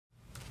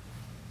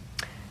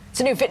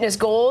So new fitness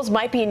goals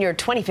might be in your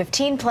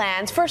 2015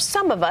 plans. For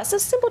some of us, a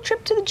simple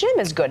trip to the gym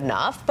is good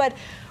enough. But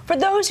for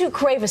those who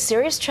crave a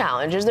serious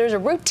challenge, there's a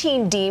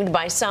routine deemed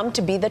by some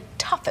to be the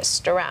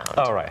toughest around.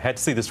 All right, had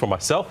to see this for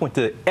myself. Went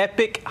to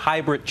Epic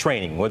Hybrid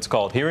Training, what's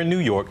called here in New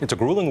York. It's a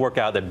grueling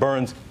workout that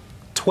burns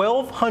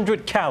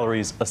 1,200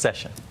 calories a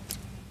session.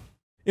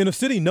 In a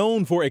city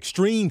known for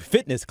extreme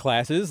fitness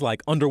classes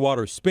like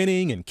underwater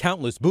spinning and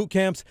countless boot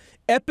camps,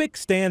 Epic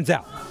stands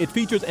out. It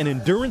features an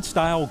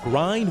endurance-style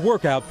grind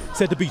workout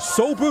said to be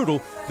so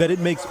brutal that it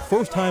makes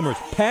first-timers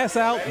pass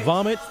out,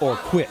 vomit, or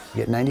quit.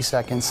 You get 90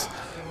 seconds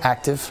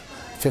active,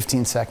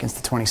 15 seconds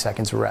to 20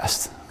 seconds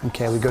rest.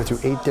 Okay, we go through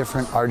 8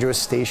 different arduous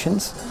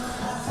stations.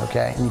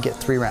 Okay, and you get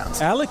 3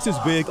 rounds. Alex is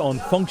big on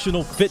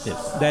functional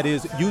fitness, that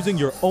is, using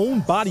your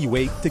own body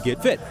weight to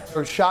get fit.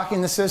 We're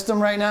shocking the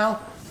system right now.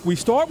 We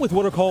start with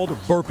what are called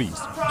burpees.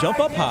 Jump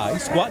up high,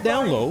 squat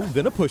down low,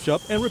 then a push-up,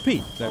 and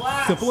repeat.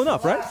 That's simple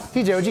enough, right?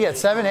 PJ, what'd you get,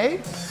 7, 8?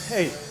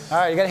 8. All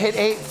right, you gotta hit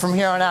 8 from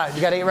here on out. You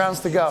got 8 rounds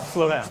to go.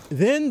 Slow down.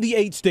 Then the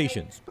 8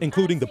 stations,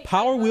 including the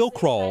power wheel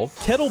crawl,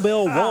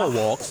 kettlebell wall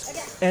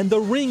walks, and the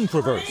ring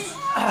traverse.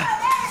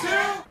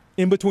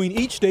 In between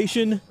each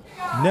station,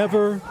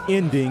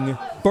 never-ending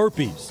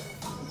burpees.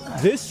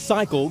 This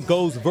cycle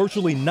goes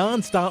virtually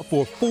non-stop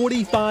for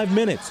 45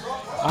 minutes.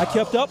 I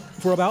kept up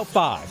for about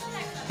 5.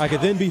 I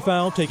could then be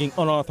found taking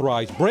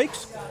unauthorized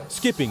breaks,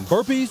 skipping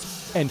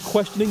burpees, and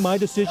questioning my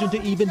decision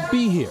to even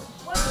be here.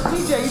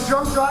 PJ, you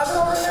drunk driving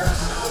over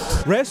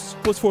here? Rest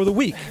was for the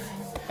weak.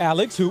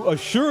 Alex, who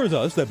assures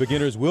us that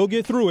beginners will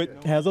get through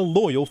it, has a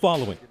loyal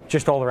following.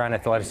 Just all around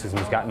athleticism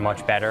has gotten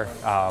much better.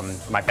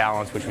 My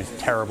balance, which was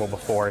terrible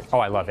before,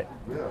 I love it.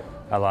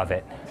 I love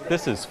it.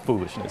 This is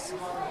foolishness.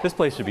 This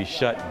place should be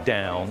shut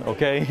down,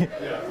 okay?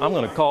 I'm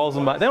gonna call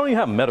somebody. They don't even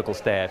have medical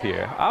staff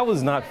here. I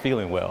was not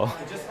feeling well.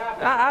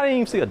 I didn't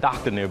even see a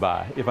doctor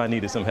nearby if I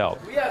needed some help.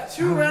 We have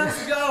 2 rounds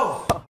to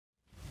go.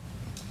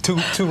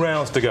 Two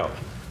rounds to go.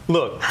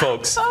 Look,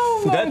 folks,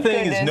 that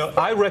thing is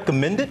I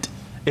recommend it.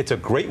 It's a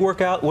great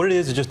workout. What it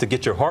is just to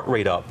get your heart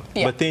rate up.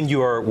 Yeah. But then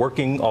you are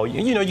working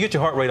you get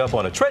your heart rate up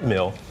on a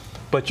treadmill,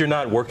 but you're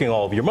not working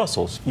all of your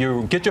muscles.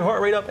 You get your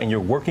heart rate up and you're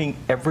working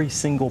every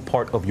single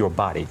part of your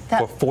body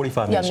for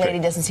 45 minutes Young lady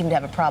straight. doesn't seem to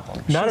have a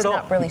problem. Not She's at all.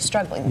 not really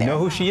struggling there. You know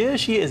who she is?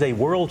 She is a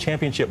world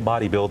championship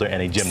bodybuilder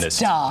and a gymnast.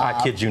 Stop.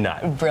 I kid you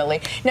not.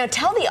 Really? Now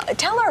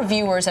tell our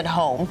viewers at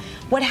home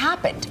what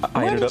happened.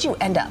 Where did you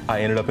end up?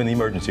 I ended up in the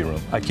emergency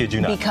room. I kid you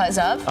not. Because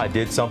of? I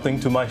did something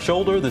to my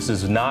shoulder. This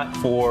is not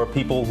for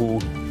people who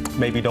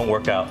maybe don't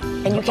work out.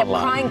 And you kept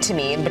crying to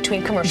me in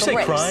between commercial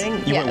breaks. You say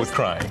crying? You went with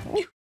crying.